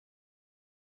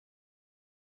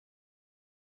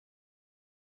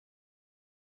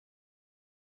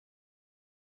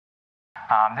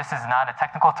This is not a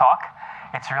technical talk.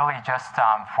 It's really just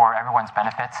for everyone's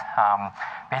benefit.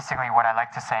 Basically, what I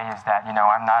like to say is that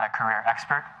I'm not a career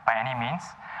expert by any means,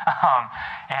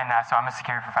 so I'm a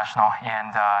security professional.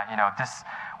 And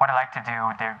what I like to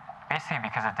do, basically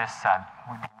because of this,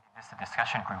 we made this a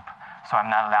discussion group, so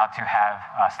I'm not allowed to have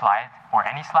a slide or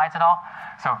any slides at all.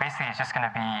 So basically, it's just going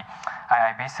to be,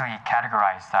 I basically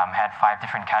categorized, had 5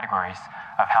 different categories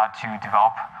of how to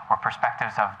develop, or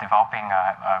perspectives of developing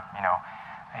a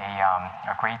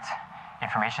great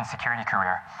information security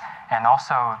career. And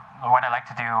also, what I like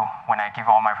to do when I give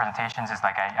all my presentations is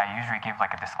I usually give a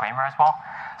disclaimer as well.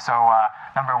 So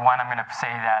number 1, I'm going to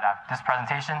say that this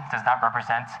presentation does not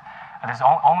represent,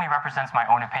 only represents my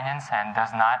own opinions and does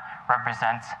not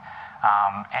represent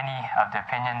any of the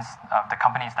opinions of the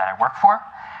companies that I work for.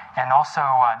 And also,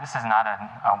 this is not a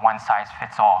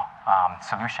one-size-fits-all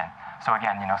solution. So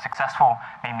again, successful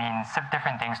may mean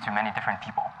different things to many different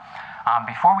people.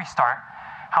 Before we start,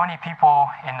 how many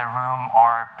people in the room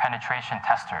are penetration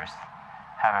testers?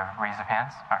 Have a raise of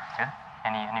hands. All right, good.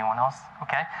 Anyone else?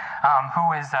 Okay.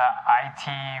 Who is a IT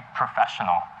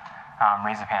professional?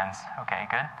 Raise of hands. Okay,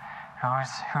 good.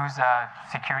 Who's a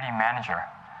security manager?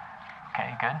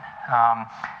 Okay, good.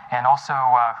 And also,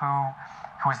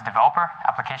 who is a developer?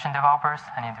 Application developers?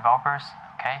 Any developers?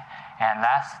 Okay. And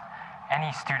last,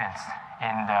 any students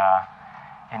in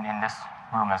this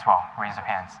room as well? Raise of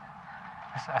hands.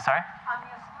 Sorry? I'm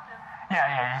a student. Yeah,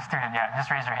 you're a student. Yeah, just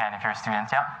raise your hand if you're a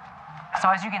student. Yeah. So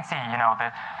as you can see,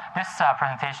 this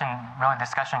presentation, really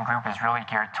discussion group, is really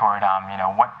geared toward,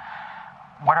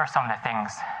 what are some of the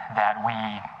things that we,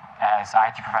 as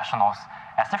IT professionals,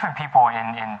 as different people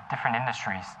in different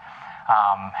industries,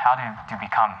 how to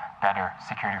become better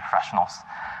security professionals.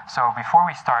 So before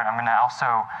we start, I'm going to also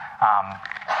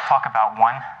talk about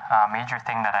one major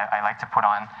thing that I like to put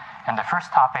on. And the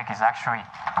first topic is actually,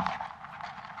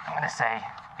 I'm going to say,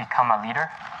 become a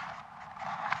leader.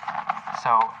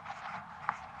 So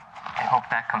I hope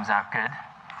that comes out good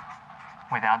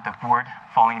without the board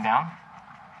falling down.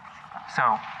 So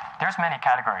there's many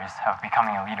categories of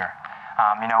becoming a leader.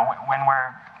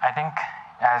 I think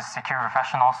as security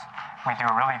professionals, we do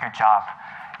a really good job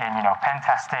in pen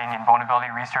testing and vulnerability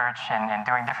research and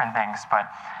doing different things. But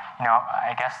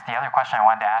I guess the other question I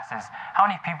wanted to ask is, how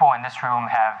many people in this room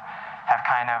have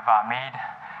kind of made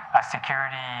a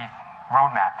security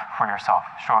roadmap for yourself?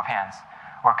 Show of hands.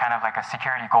 Or kind of like a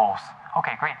security goals.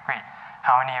 Okay, great.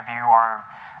 How many of you are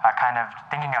kind of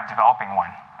thinking of developing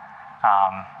one?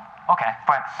 Okay,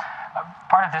 but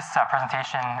part of this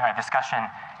presentation discussion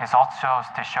is also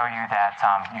to show you that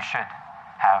you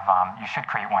should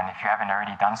create one if you haven't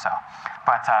already done so.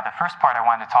 But the first part I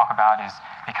wanted to talk about is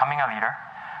becoming a leader.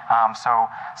 So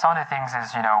some of the things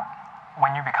is,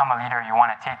 when you become a leader, you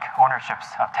want to take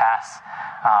ownerships of tasks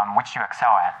which you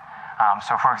excel at.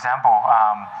 So for example,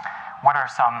 what are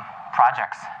some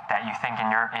projects that you think in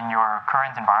your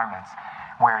current environments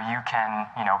where you can,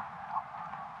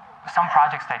 some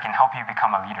projects that can help you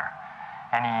become a leader?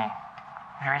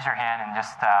 If you raise your hand and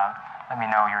just let me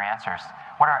know your answers.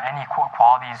 What are any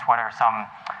qualities? What are some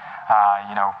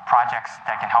projects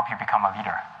that can help you become a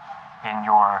leader in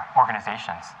your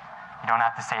organizations? You don't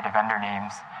have to say the vendor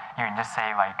names. You can just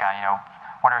say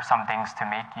what are some things to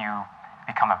make you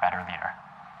become a better leader?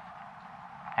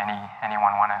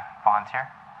 Anyone want to volunteer?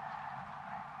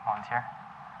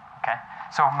 Okay.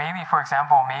 So maybe, for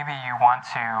example, you want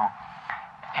to,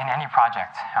 in any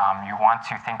project, you want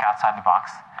to think outside the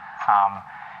box.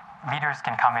 Leaders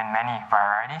can come in many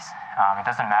varieties. It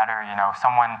doesn't matter,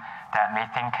 someone that may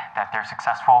think that they're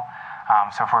successful.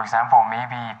 So for example,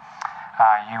 maybe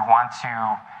you want to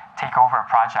take over a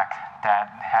project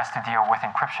that has to deal with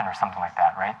encryption or something like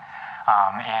that, right?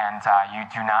 You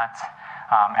do not,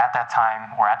 at that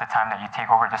time, or at the time that you take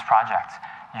over this project,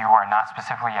 you are not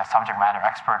specifically a subject matter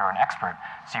expert or an expert.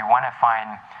 So you want to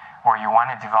find, or you want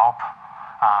to develop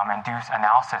and do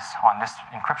analysis on this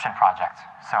encryption project.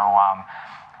 So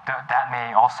that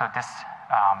may also, this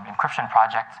encryption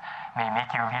project may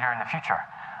make you a leader in the future.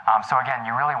 So again,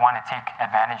 you really want to take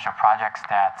advantage of projects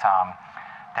that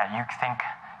you think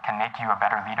can make you a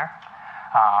better leader.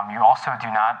 You also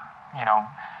do not,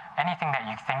 anything that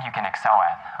you think you can excel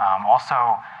at.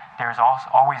 Also, there's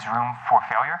always room for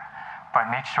failure, but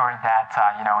make sure that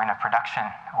in a production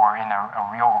or in a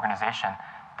real organization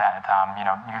that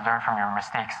you learn from your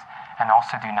mistakes and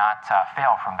also do not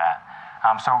fail from that.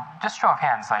 So just show of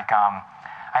hands,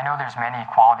 I know there's many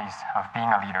qualities of being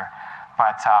a leader,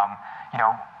 but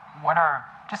what are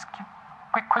just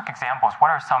quick examples?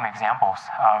 What are some examples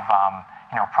of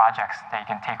projects that you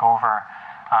can take over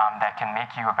that can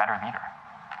make you a better leader?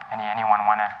 Anyone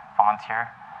want to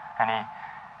volunteer?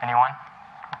 Anyone?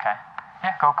 Okay.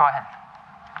 Yeah, go ahead.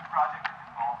 The project is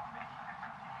involved in making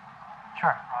different teams.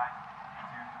 Sure. Enterprise.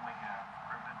 If you're doing a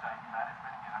privileged IT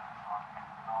management, you have to talk to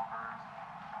developers,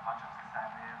 a bunch of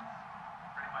sysadmins,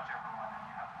 pretty much everyone, and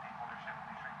you have to take ownership and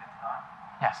make sure it gets done.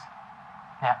 Yes.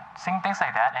 Yeah. Things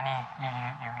like that.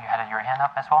 You had your hand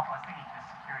up as well? I was thinking just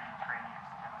security training or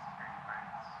systemic security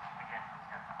awareness. Again, it's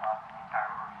got to involve the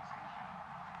entire organization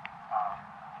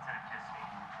instead of just stating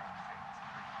you're trying to save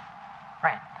security.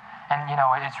 Right. And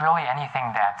it's really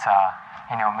anything that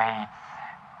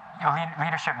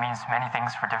leadership means many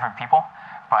things for different people,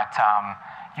 but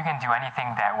you can do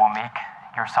anything that will make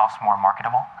yourselves more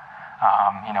marketable,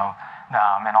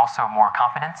 and also more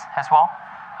confident as well.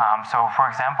 So, for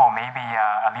example, maybe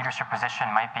a leadership position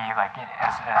might be like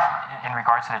in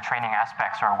regards to the training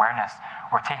aspects or awareness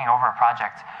or taking over a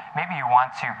project. Maybe you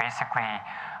want to basically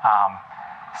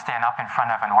stand up in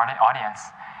front of an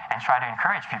audience and try to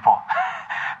encourage people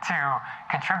to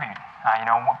contribute.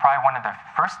 Probably one of the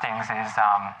first things is,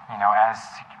 as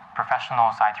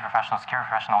professionals, IT professionals, security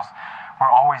professionals,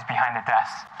 we're always behind the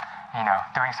desk,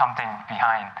 doing something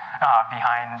behind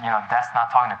the desk, not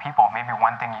talking to people. Maybe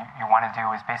one thing you want to do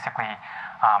is basically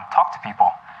talk to people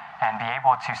and be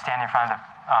able to stand in front of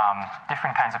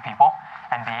different kinds of people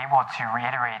and be able to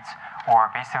reiterate or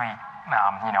basically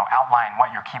outline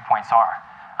what your key points are.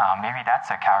 Maybe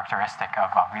that's a characteristic of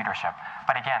leadership.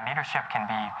 But again, leadership can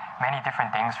be many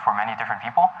different things for many different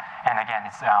people. And again,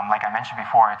 it's like I mentioned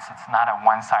before, it's not a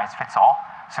one-size-fits-all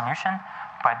solution.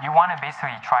 But you want to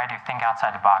basically try to think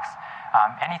outside the box.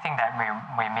 Anything that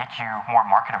may make you more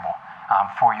marketable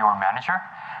for your manager,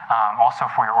 also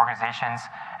for your organizations,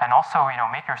 and also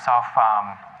make yourself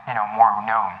more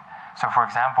known. So, for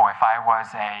example, if I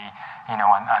was a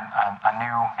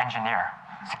new engineer,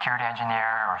 security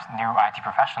engineer, or new IT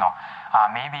professional,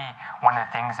 maybe one of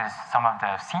the things is some of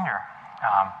the senior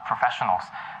professionals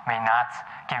may not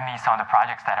give me some of the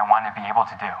projects that I want to be able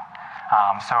to do.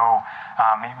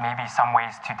 Maybe some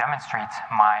ways to demonstrate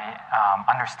my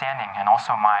understanding and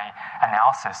also my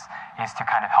analysis is to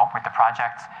kind of help with the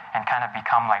project and kind of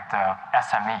become like the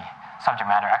SME, subject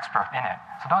matter expert in it.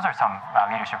 So those are some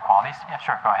leadership qualities. Yeah,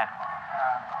 sure, go ahead.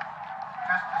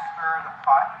 Just to stir the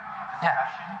pot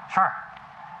discussion. Yeah, sure.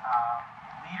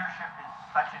 Leadership is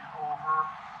such an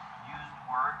overused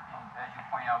word, and as you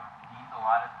point out, means a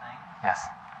lot of things. Yes.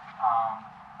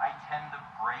 I tend to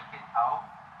break it out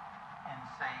and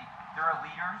say there are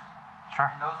leaders, sure,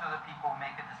 and those are the people who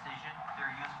make a decision. Their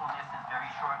usefulness is very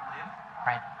short-lived.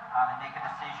 Right. They make a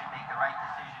decision, make the right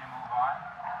decision, and move on.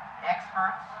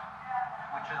 Experts,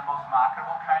 which are the most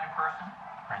marketable kind of person,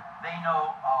 right, they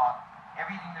know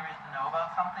everything there is to know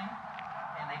about something,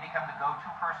 and they become the go-to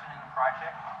person in the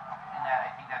project. And that,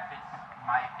 I think that fits, in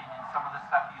my opinion, some of the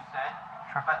stuff you said.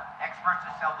 Sure. But experts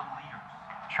are seldom leaders.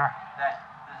 Sure. That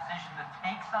the decision to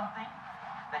take something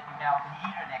that you now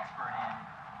need an expert in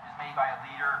is made by a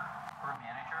leader or a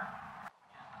manager,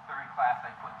 which is the third class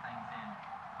I put things in,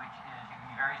 which is you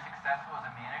can be very successful as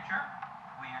a manager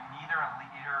when you're neither a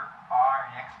leader or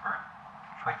an expert,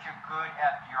 but you're good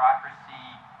at bureaucracy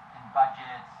and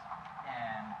budgets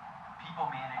and people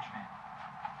management.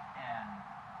 And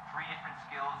three different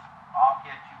skills all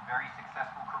get you very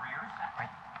successful careers.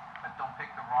 Right. But don't pick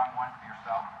the wrong one for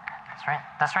yourself. That's right.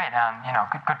 That's right.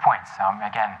 Good points.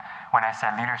 Again, when I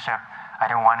said leadership, I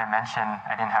didn't want to mention,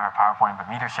 I didn't have a PowerPoint, but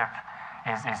leadership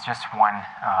is just one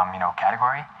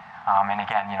category. And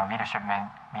again, leadership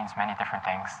means many different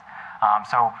things.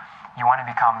 So you want to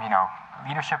become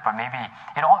leadership, but maybe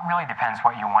it all really depends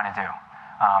what you want to do.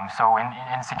 So in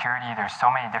security, there's so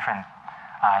many different.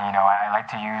 I like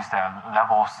to use the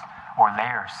levels or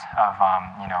layers of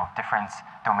different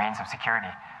domains of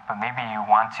security. But maybe you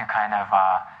want to kind of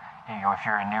if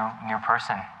you're a new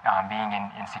person being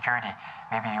in security,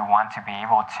 maybe you want to be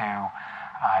able to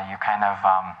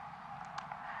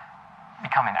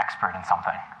become an expert in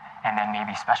something, and then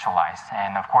maybe specialize.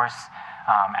 And of course,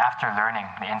 after learning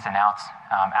the ins and outs,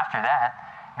 after that,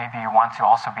 maybe you want to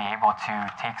also be able to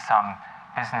take some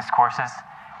business courses,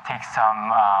 take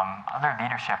some other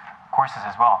leadership courses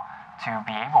as well to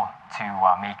be able to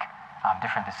make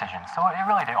different decisions. So it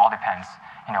really all depends,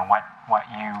 what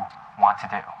you want to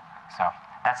do. So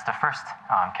that's the first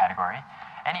category.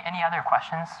 Any other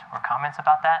questions or comments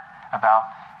about that? About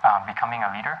becoming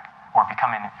a leader or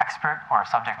becoming an expert or a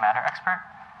subject matter expert?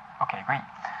 Okay, great.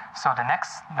 So the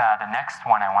next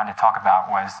one I wanted to talk about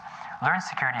was learn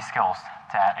security skills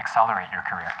that accelerate your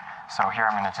career. So here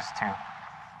I'm going to just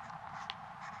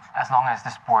as long as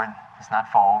this board does not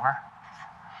fall over.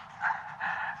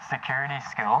 Security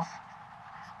skills.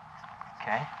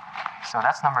 Okay, so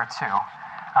that's number 2.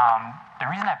 the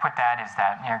reason I put that is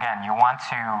that, again, you want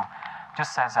to,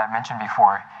 just as I mentioned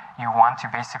before, you want to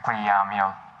basically,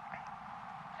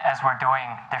 as we're doing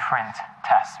different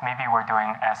tests, maybe we're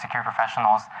doing, as security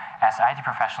professionals, as IT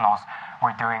professionals,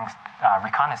 we're doing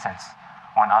reconnaissance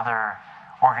on other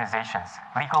organizations,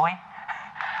 legally,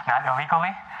 not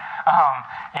illegally.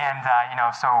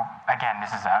 So again, this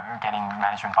is getting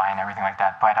management buy-in and everything like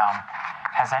that, but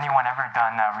has anyone ever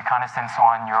done reconnaissance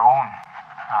on your own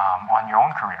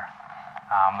career?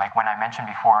 Like when I mentioned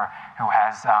before, who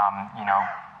has a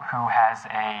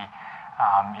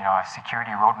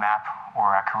security roadmap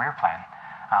or a career plan?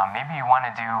 Maybe you want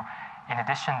to do, in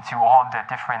addition to all the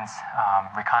different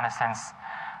reconnaissance,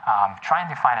 trying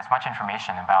to find as much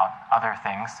information about other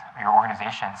things, your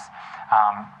organizations.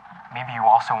 Maybe you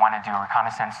also want to do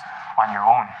reconnaissance on your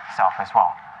own self as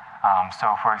well.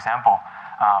 So for example,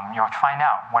 you'll find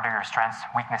out what are your strengths,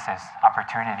 weaknesses,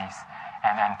 opportunities,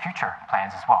 and then future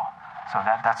plans as well. So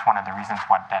that's one of the reasons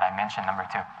that I mentioned, number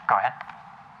 2. Go ahead. Do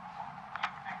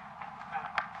you think that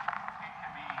it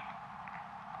can be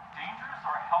dangerous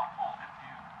or helpful if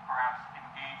you perhaps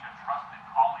engage a trusted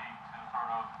colleague to sort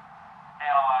of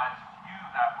analyze you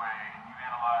that way and you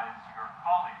analyze your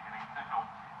colleague? I mean, it's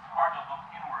hard to look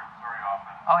inwards very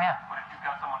often. Oh, yeah. But if you've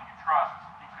got someone you trust,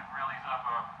 you could really set up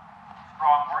a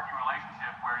strong working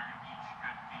relationship where you each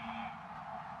could be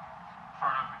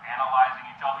sort of analyzing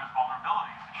each other's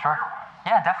vulnerabilities. Sure.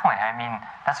 Yeah, definitely. I mean,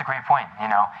 that's a great point.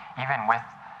 Even with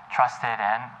trusted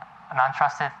and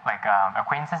non-trusted, like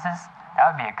acquaintances, that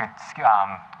would be a good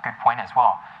point as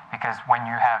well. Because when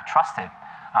you have trusted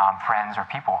friends or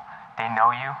people, they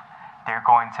know you. They're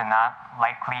going to not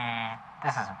likely.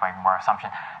 This is like more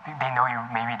assumption. They know you.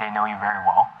 Maybe they know you very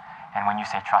well. And when you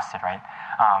say trusted, right?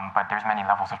 But there's many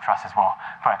levels of trust as well.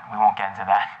 But we won't get into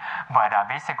that. But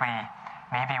basically,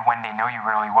 maybe when they know you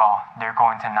really well, they're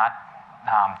going to not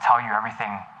tell you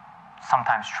everything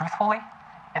sometimes truthfully.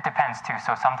 It depends too.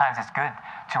 So sometimes it's good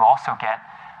to also get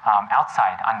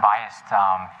outside, unbiased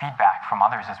feedback from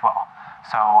others as well.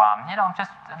 So,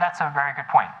 that's a very good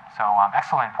point. So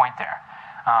excellent point there.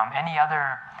 Any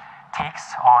other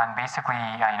takes on basically,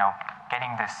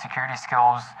 getting the security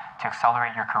skills to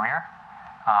accelerate your career,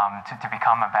 to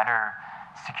become a better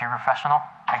security professional?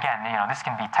 Again, this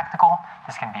can be technical,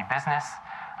 this can be business.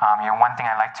 One thing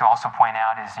I like to also point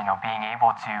out is, being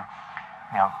able to,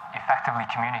 effectively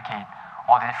communicate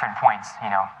all the different points,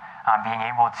 being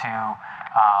able to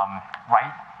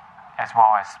write as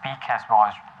well as speak, as well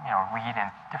as, read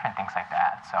and different things like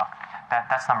that. So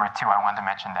that's number 2. I wanted to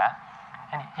mention that.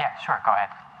 And yeah, sure, go ahead.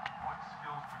 What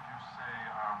skills would you say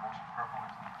are most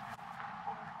prevalent in the field of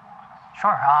political science?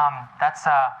 Sure. That's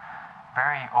a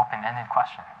very open-ended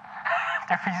question.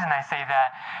 The reason I say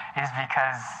that is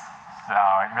because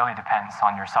it really depends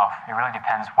on yourself. It really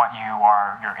depends what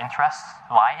your interests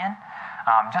lie in.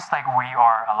 Just like we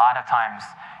are a lot of times,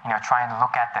 trying to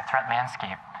look at the threat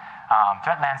landscapes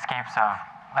of,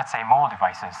 let's say, mobile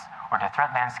devices, or the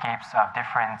threat landscapes of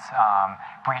different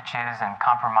breaches and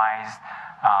compromised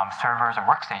servers or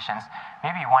workstations.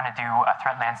 Maybe you want to do a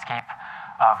threat landscape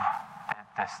of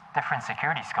the different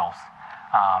security skills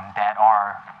that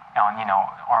are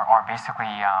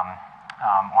basically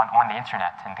on the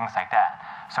internet and things like that.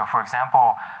 So, for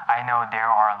example, I know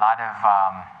there are a lot of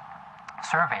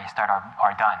surveys that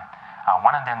are done.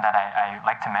 One of them that I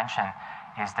like to mention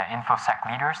is the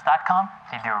infosecleaders.com.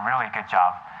 They do a really good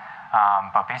job.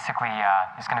 But basically,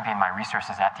 it's going to be in my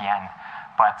resources at the end.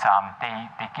 But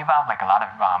they give out like a lot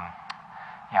of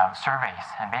surveys,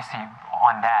 and basically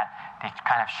on that they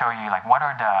kind of show you like what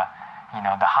are the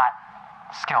hot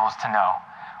skills to know,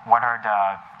 what are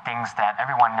the things that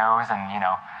everyone knows and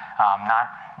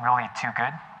not really too good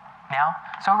now.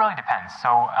 So it really depends. So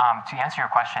to answer your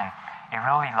question, it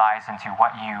really lies into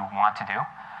what you want to do.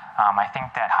 I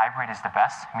think that hybrid is the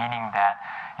best, meaning that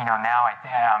now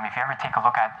if you ever take a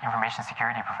look at information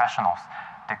security professionals,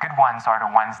 the good ones are the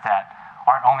ones that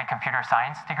aren't only computer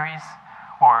science degrees,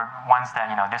 or ones that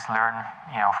just learn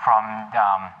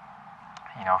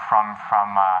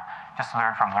just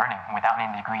learn from learning without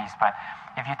any degrees. But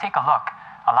if you take a look,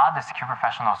 a lot of the security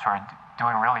professionals who are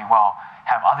doing really well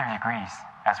have other degrees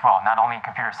as well, not only in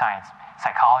computer science,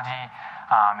 psychology,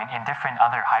 in different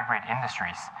other hybrid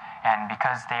industries. And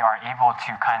because they are able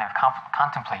to kind of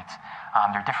contemplate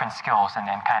their different skills and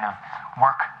then kind of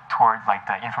work toward like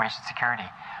the information security,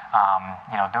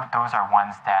 those are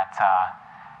ones that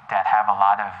have a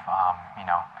lot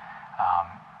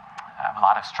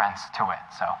of strengths to it.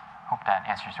 So hope that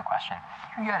answers your question.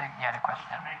 You had a question.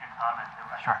 To make a comment,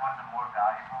 Sure. one of the more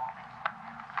valuable things you can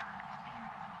use for continuing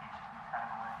education kind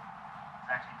of a way is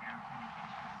actually do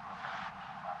communications with education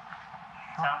classes.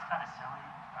 sounds kind of silly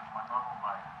on one level,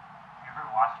 but if you ever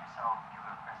watch yourself give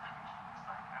a presentation, it's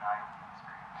like an eye-opening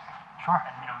experience. Sure.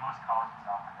 And most colleges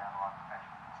offer that along with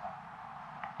professional stuff.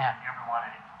 Yeah. If you ever want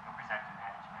to present to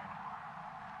management or,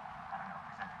 I don't know,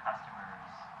 present to customers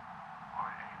or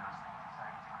any of those things, it's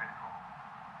a critical.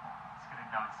 It's good to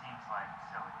know. It seems like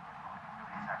silly, but it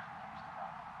really is actually hugely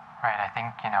valuable. Right. I think,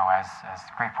 as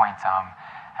great points,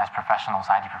 as professionals,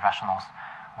 IT professionals,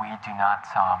 we do not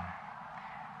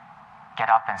get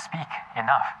up and speak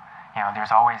enough.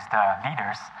 There's always the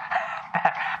leaders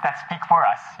that speak for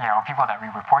us, people that we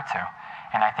report to.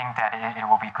 And I think that it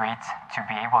will be great to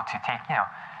be able to take,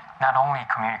 not only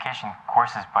communication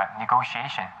courses, but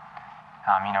negotiation.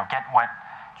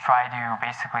 Try to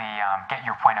basically get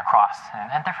your point across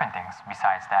and different things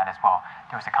besides that as well.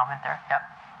 There was a comment there? Yep.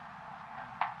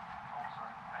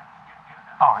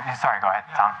 Oh, sorry, go ahead,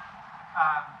 Tom.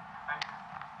 I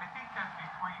think that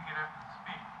before you get up and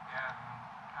speak, and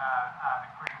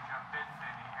before you jump into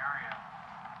any area,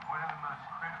 one of the most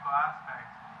critical aspects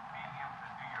is being able to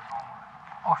do your homework.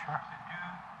 Oh, sure. To do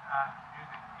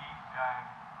the deep dive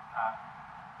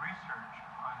research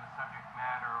on the subject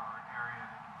matter or area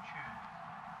that you choose.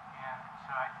 And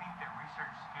so I think that research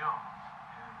skills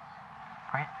is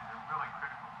a really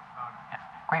critical component. Yeah,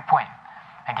 great point.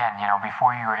 Again,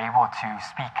 before you are able to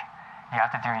speak, you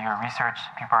have to do your research.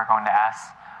 People are going to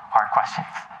ask hard questions.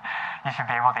 You should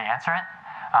be able to answer it.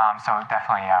 So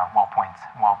definitely well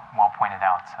pointed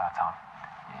out, Tom.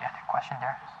 You had a question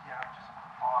there? Just a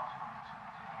follow-up to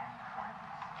Andy's point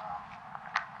is,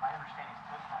 my understanding is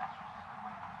Toastmasters is a good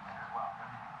way to do that as well.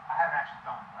 I haven't actually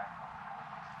done it, right?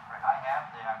 I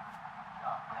have that.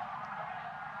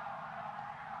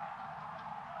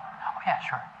 Oh yeah,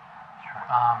 sure.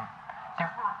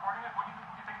 Since we're recording it, what do you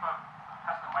think about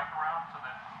passing the mic around so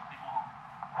that people who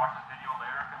watch this video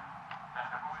later can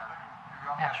benefit from what we're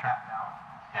saying? Yeah, sure.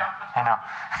 Yeah, I know.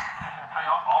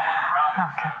 I'll run around it.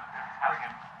 Okay.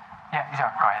 Asking. Yeah,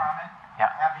 go ahead. Comment? Yeah.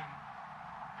 Having,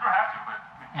 You don't have to, but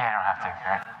Yeah, you don't have to.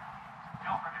 Right?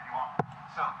 feel free if you want.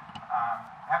 so,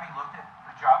 having looked at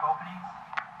the job openings,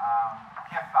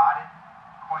 Jeff Bodden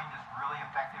coined this really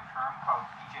effective term called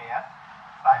CJS,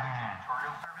 Cyber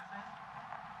Janitorial Services,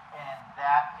 and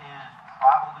that is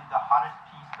probably the hottest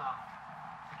piece of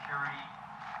security,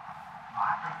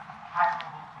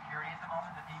 high-level security at the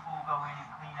moment. The people who go in and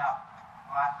clean up.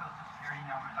 The last Social Security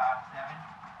numbers out 7.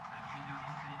 So if you do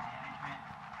incident management,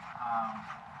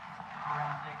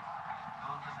 forensics,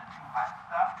 those are the two hot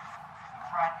stuff. The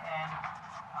front end,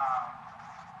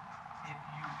 if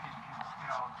you can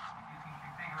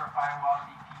configure a firewall to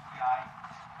be PCI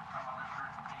or some other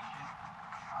certification,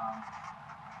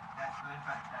 that's good,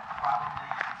 but that's probably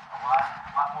a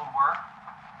lot more work,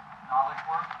 knowledge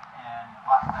work, and a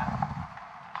lot less.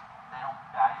 They don't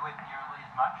value it nearly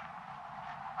as much.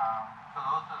 So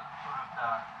those are sort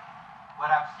of what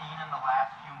I've seen in the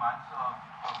last few months of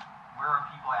where are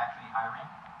people actually hiring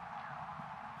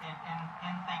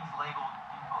in things labeled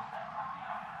Infosec.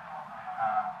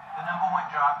 The number one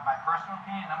job, in my personal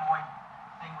opinion, number one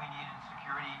thing we need in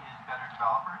security is better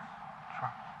developers.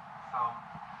 Sure. So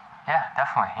Yeah,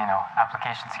 definitely.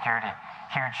 Application security,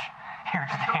 huge we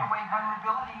took thing. away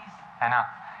vulnerabilities I know.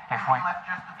 If and we we left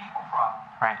just the people problem.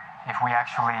 Right. If we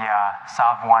actually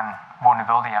solve one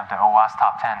vulnerability of the OWASP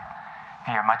top 10, it'd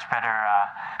be a much better,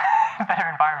 better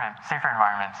environment, safer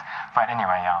environment. But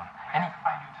anyway, We have to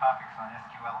find new topics on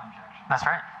SQL injection. That's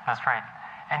right. That's right.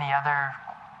 Any other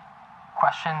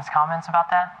questions, comments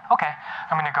about that? Okay.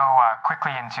 I'm going to go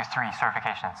quickly into 3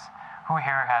 certifications. Who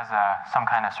here has some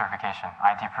kind of certification?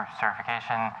 IT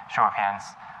certification? Show of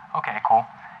hands. Okay, cool.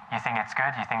 You think it's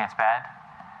good? You think it's bad?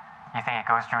 You think it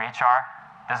goes through HR?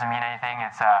 Doesn't mean anything.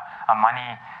 It's a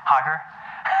money hogger.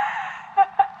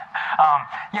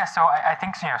 Yeah. So I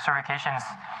think certifications.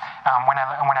 When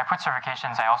I put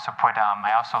certifications, I also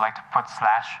like to put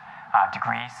 /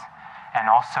 degrees, and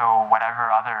also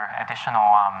whatever other additional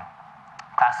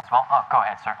classes. Well, go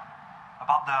ahead, sir.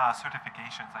 About the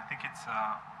certifications, I think it's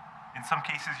in some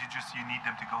cases you need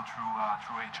them to go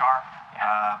through HR.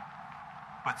 Yeah.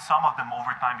 But some of them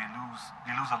over time they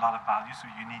lose a lot of value. So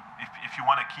you need if you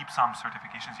want to keep some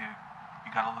certifications, you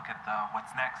got to look at what's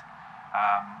next.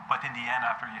 But in the end,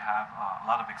 after you have a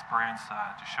lot of experience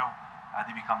to show,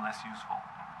 they become less useful.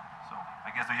 So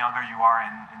I guess the younger you are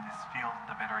in this field,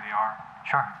 the better they are.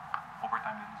 Sure. Over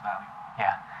time, they lose value.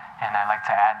 Yeah, and I'd like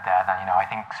to add that I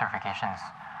think certifications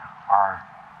are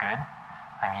good.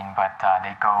 But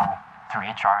they go through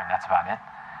HR, and that's about it.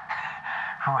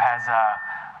 Who has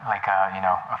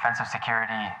offensive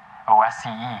security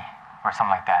OSCE or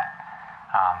something like that?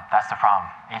 That's the problem.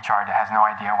 HR has no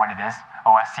idea what it is.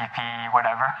 OSCP,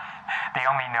 whatever. They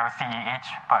only know CEH,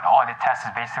 but all the test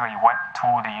is basically what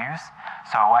tool to use.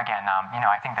 So again,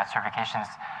 I think that certifications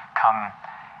come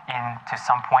in to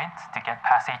some point to get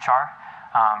past HR.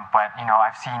 But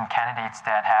I've seen candidates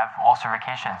that have all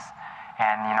certifications,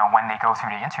 and when they go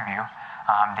through the interview,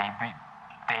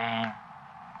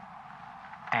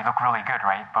 they look really good,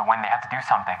 right? But when they have to do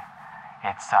something,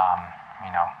 it's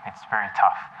it's very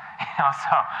tough.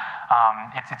 So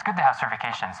it's good to have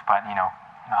certifications, but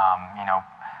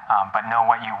but know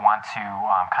what you want to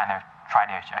kind of try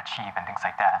to achieve and things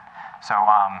like that. So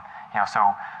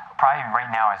so probably right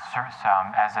now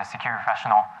as a security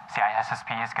professional,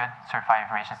 CISSP is good, Certified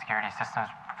Information Security Systems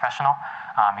Professional,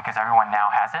 because everyone now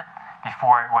has it.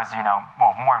 Before it was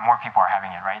more and more people are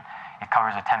having it, right? It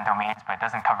covers the 10 domains, but it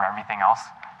doesn't cover everything else.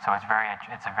 So it's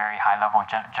a very high level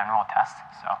general test.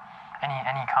 So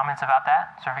any comments about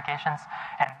that, certifications?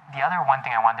 And the other one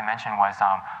thing I wanted to mention was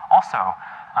also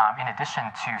in addition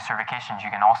to certifications, you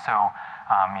can also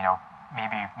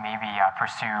maybe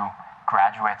pursue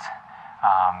graduate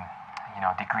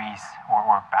degrees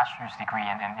or bachelor's degree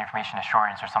in information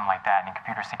assurance or something like that in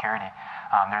computer security.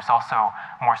 There's also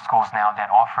more schools now that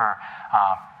offer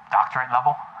doctorate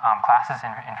level classes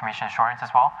in information assurance as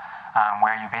well,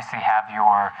 where you basically have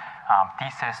your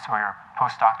thesis or your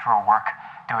postdoctoral work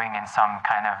doing in some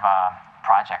kind of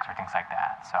projects or things like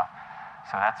that. So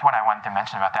that's what I wanted to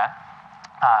mention about that.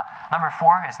 Number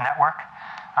 4 is network.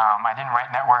 I didn't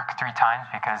write network 3 times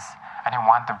because I didn't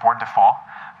want the board to fall,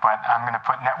 but I'm going to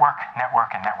put network,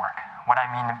 network, and network. What I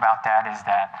mean about that is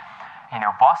that,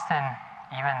 Boston,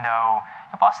 even though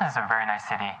Boston is a very nice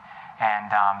city,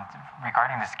 and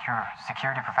regarding the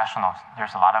security professionals,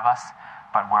 there's a lot of us,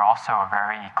 but we're also a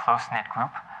very close-knit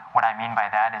group. What I mean by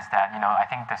that is that, I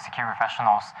think the security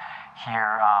professionals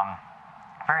here,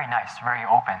 very nice, very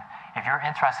open. If you're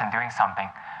interested in doing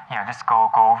something, just go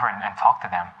over and talk to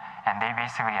them. And they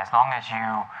basically, as long as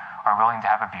you are willing to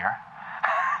have a beer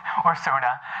or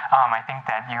soda, I think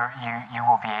that you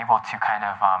will be able to kind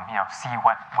of see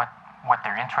what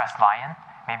their interests lie in.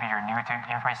 Maybe you're new to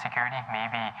information security.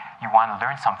 Maybe you want to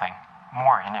learn something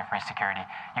more in information security.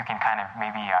 You can kind of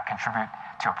maybe contribute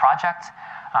to a project.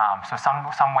 So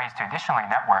some ways to additionally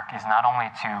network is not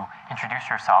only to introduce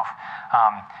yourself.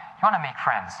 You want to make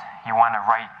friends. You want to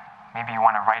write. Maybe you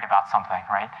want to write about something,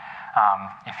 right?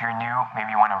 If you're new,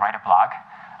 maybe you want to write a blog.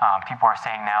 People are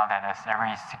saying now that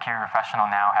every security professional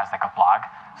now has like a blog.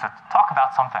 So talk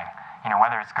about something,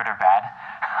 whether it's good or bad.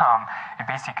 It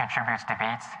basically contributes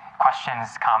debates,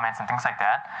 questions, comments, and things like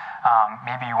that.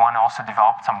 Maybe you want to also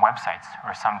develop some websites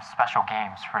or some special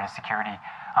games for the security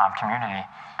community.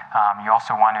 You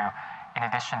also want to, in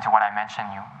addition to what I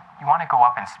mentioned, you want to go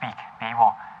up and speak,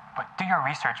 but do your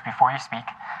research before you speak,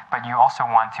 but you also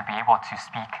want to be able to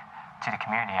speak to the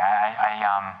community.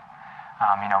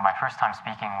 My first time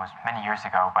speaking was many years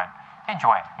ago, but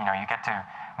enjoy it. You get to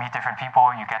meet different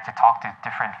people, you get to talk to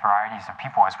different varieties of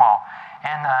people as well.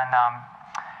 And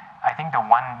I think the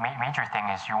one major thing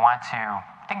is you want to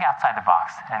think outside the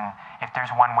box. And if there's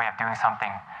one way of doing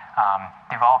something,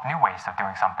 develop new ways of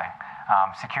doing something.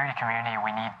 Security community,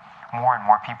 we need more and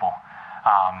more people.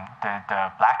 The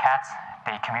black hats,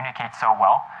 they communicate so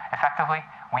well effectively.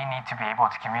 We need to be able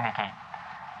to communicate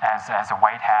as a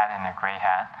white hat and a gray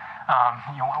hat.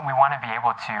 We want to be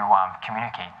able to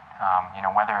communicate,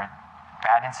 whether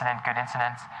bad incident, good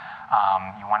incidents,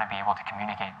 you want to be able to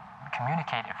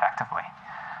communicate effectively.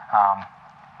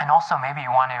 And also maybe you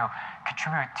want to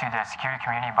contribute to the security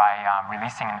community by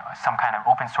releasing some kind of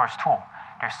open source tool.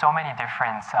 There's so many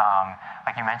different,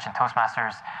 like you mentioned,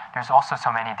 Toastmasters, there's also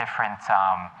so many different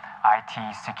IT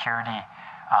security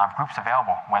groups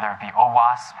available, whether it be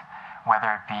OWASP, whether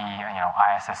it be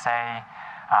ISSA,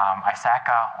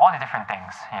 ISACA, all the different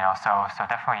things. So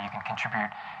definitely you can contribute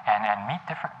and meet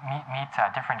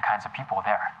different kinds of people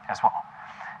there as well.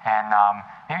 And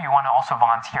maybe you want to also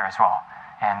volunteer as well.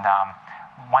 And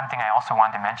one thing I also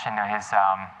wanted to mention is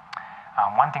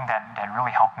one thing that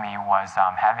really helped me was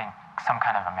having some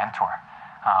kind of a mentor.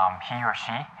 He or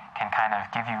she can kind of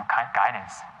give you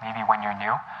guidance, maybe when you're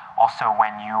new. Also,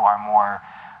 when you are more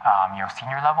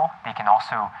senior level, they can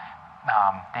also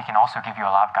give you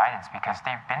a lot of guidance because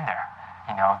they've been there.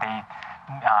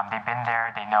 They've been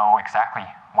there. They know exactly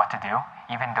what to do.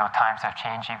 Even though times have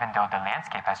changed, even though the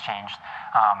landscape has changed,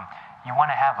 you want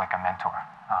to have like a mentor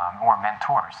or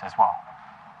mentors as well.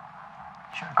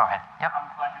 Sure, go ahead. Yep. I'm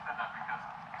glad you said that because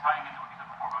tying into what you said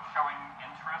before about showing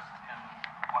interest in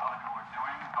what other people are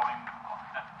doing,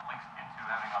 that links into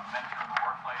having a mentor in the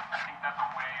workplace. I think that's a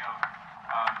way of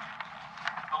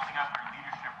building out your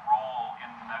leadership role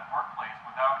in that workplace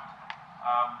without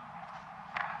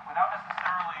necessarily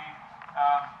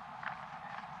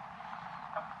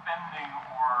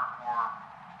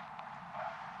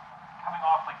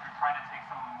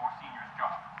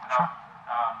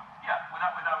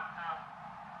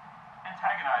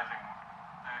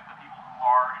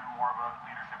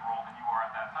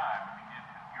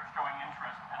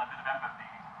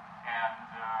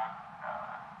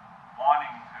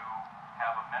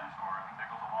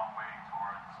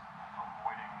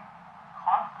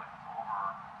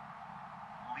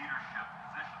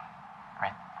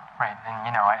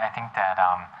I think that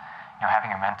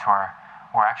having a mentor,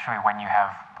 or actually when you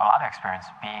have a lot of experience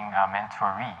being a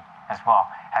mentoree as well,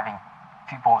 having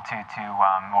people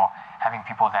having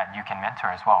people that you can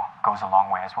mentor as well goes a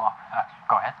long way as well.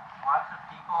 Go ahead. Lots of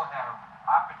people have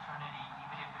opportunity,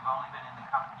 even if they've only been in the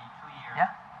company 2 years,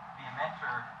 to be a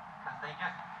mentor,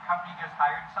 because company just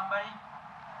hired somebody.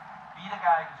 Be the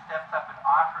guy who steps up and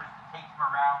offers to take them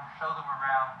around, show them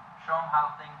how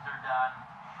things are done,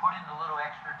 put in a little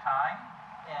extra time,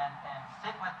 and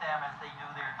sit with them as they do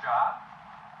their job.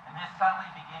 And this suddenly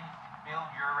begins to build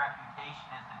your reputation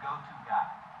as the go-to guy.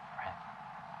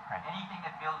 Right. Anything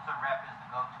that builds a rep is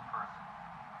the go-to person.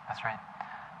 That's right.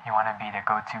 You want to be the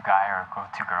go-to guy or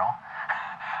go-to girl.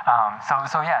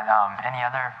 Any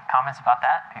other comments about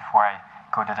that before I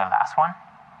go to the last one?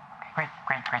 Great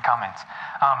comments.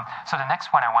 So the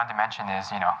next one I wanted to mention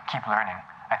is, keep learning.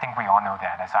 I think we all know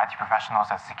that as IT professionals,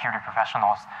 as security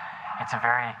professionals, it's a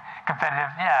very competitive,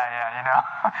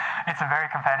 it's a very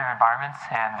competitive environment.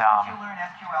 And you learn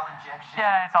SQL injection.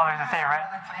 Yeah, it's always the same, right?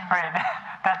 Right.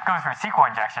 That goes for SQL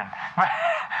injection. But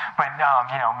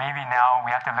maybe now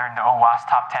we have to learn the OWASP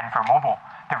top 10 for mobile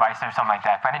device or something like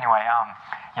that. But anyway,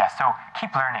 so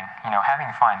keep learning,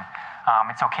 having fun.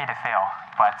 It's okay to fail,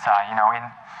 but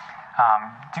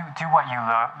do what you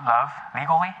love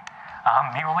legally.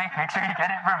 Make sure you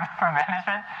get it from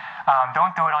management.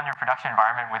 Don't do it on your production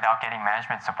environment without getting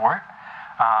management support.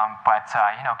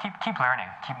 Keep learning,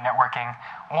 keep networking.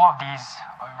 All of these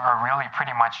are really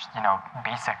pretty much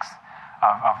basics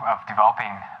of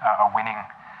developing a winning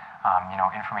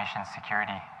information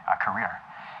security career.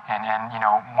 And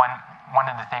one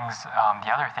of the things, the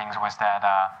other things was that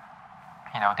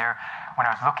when I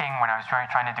was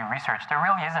trying to do research, there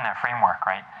really isn't a framework,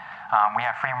 right? We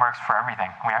have frameworks for everything.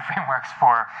 We have frameworks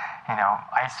for,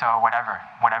 ISO,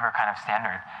 whatever kind of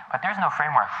standard. But there's no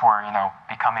framework for,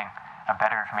 becoming a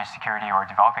better information security or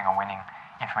developing a winning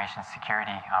information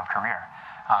security career.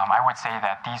 I would say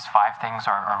that these 5 things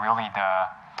are really the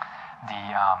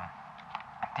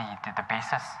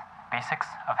basics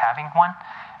of having one.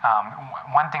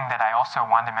 One thing that I also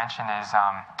wanted to mention is,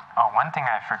 one thing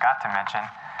I forgot to mention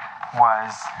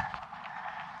was,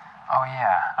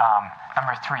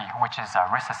 number 3, which is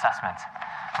risk assessment.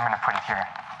 I'm going to put it here.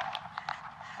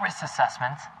 Risk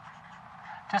assessment.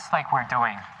 Just like we're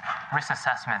doing risk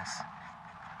assessments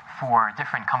for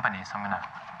different companies. I'm going to,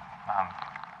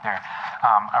 there.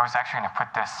 I was actually going to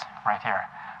put this right here.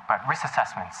 But risk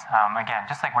assessments, again,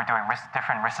 just like we're doing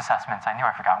different risk assessments, I knew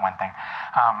I forgot one thing.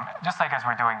 Just like as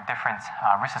we're doing different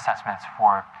risk assessments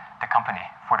for the company,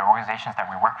 for the organizations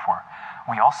that we work for,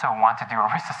 we also want to do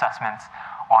a risk assessment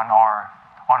on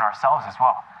ourselves as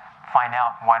well. Find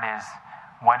out what is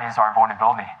our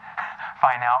vulnerability.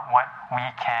 Find out what we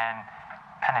can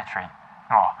penetrate.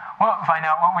 Find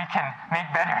out what we can make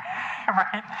better,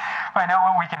 right? Find out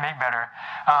what we can make better.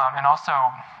 And also,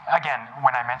 again,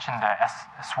 when I mentioned the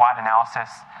SWOT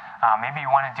analysis, maybe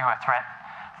you want to do a threat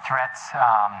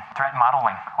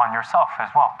modeling on yourself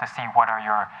as well to see what are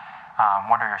your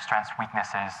strengths,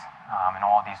 weaknesses, and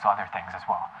all these other things as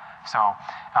well. So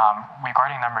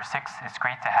regarding number 6, it's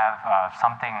great to have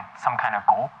some kind of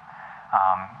goal.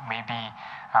 Maybe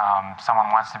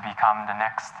someone wants to become the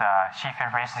next Chief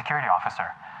Information Security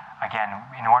Officer. Again,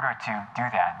 in order to do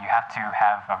that, you have to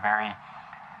have a very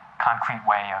concrete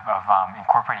way of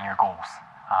incorporating your goals.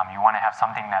 You want to have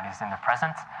something that is in the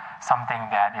present, something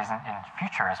that is in the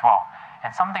future as well,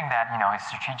 and something that is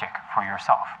strategic for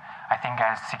yourself. I think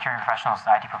as security professionals,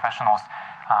 IT professionals,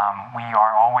 we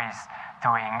are always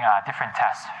doing different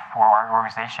tests for our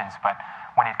organizations, but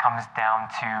when it comes down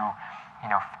to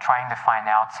trying to find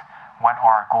out what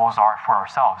our goals are for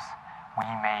ourselves, we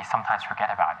may sometimes forget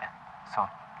about it. So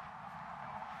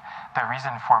the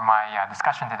reason for my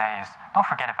discussion today is don't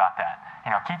forget about that.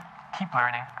 Keep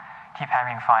learning, keep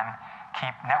having fun,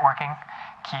 keep networking,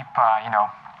 keep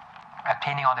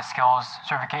obtaining all the skills.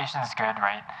 Certification is good,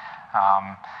 right?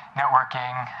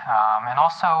 Networking, and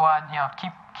also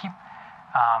keep keep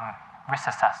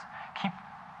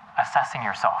assessing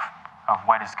yourself of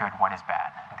what is good, what is bad,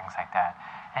 and things like that.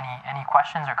 Any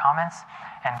questions or comments?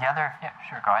 And the other, yeah,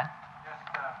 sure, go ahead.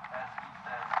 Just as he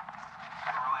said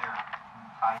earlier,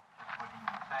 I just what he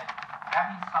said,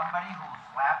 having somebody who will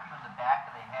slap you in the back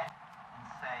of the head and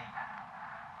say,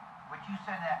 what you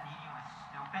said in that meeting was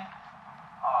stupid,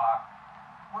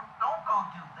 well, don't go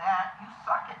do that, you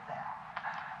suck at that.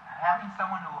 Having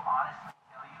someone who will honestly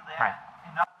tell you that, right,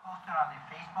 and not post it on their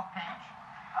Facebook page,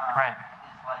 right,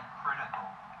 is like critical.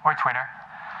 Or Twitter.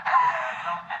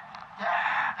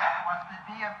 That wants to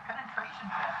be a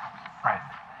penetration test. Right.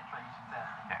 Penetration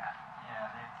testing. Yeah. Yeah,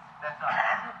 that's not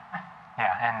good.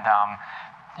 Yeah, and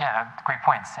Yeah, great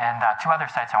points. And two other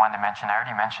sites I wanted to mention. I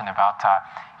already mentioned about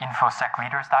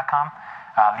infosecleaders.com.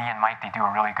 Lee and Mike, they do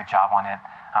a really good job on it.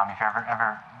 If you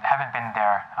ever haven't been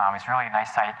there, it's really a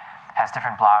nice site. Has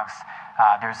different blogs.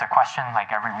 There's a question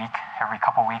like every week, every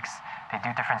couple weeks. They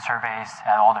do different surveys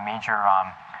at all the major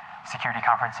security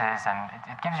conferences, and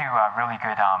it gives you a really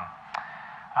good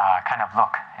kind of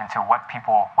look into what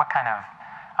kind of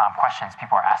questions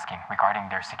people are asking regarding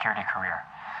their security career.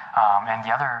 And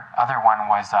the other one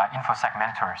was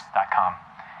infosecmentors.com.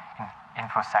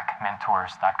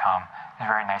 Infosecmentors.com is a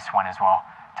very nice one as well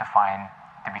to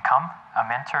become a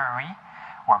mentoree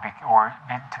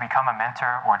to become a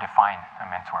mentor or define a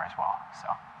mentor as well. So,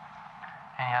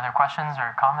 any other questions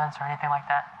or comments or anything like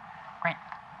that? Great.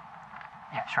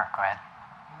 Yeah, sure. Go ahead.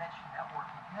 You mentioned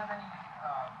networking. Do you have any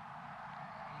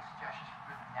suggestions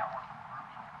for good networking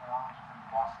groups or forums within the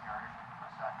Boston area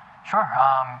for Infosec? Sure.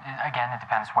 Again, it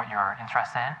depends what you're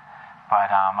interested in,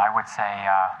 but I would say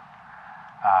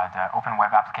the Open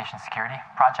Web Application Security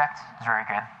Project is very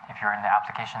good if you're in the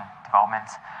application development.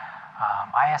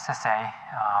 ISSA,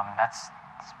 that's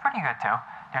pretty good too.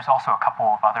 There's also a couple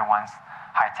of other ones.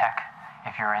 High Tech,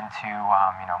 if you're into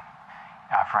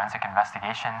forensic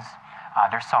investigations.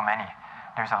 There's so many.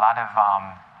 There's a lot of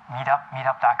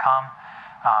meetup.com.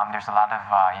 There's a lot of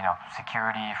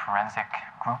security forensic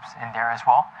groups in there as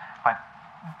well. But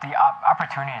the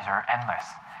opportunities are endless.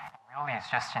 Really,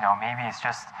 it's just maybe it's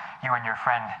just you and your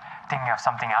friend thinking of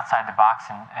something outside the box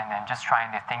and then just trying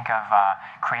to think of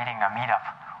creating a meetup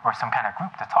or some kind of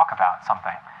group to talk about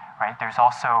something, right? There's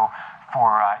also,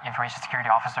 for information security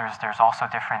officers, there's also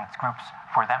different groups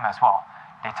for them as well.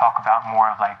 They talk about more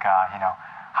of like,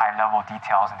 high-level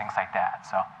details and things like that.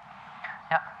 So,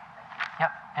 yep.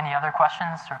 Any other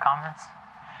questions or comments?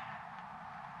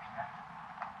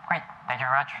 Great. Thank you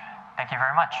very much. Thank you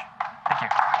very much. Thank you.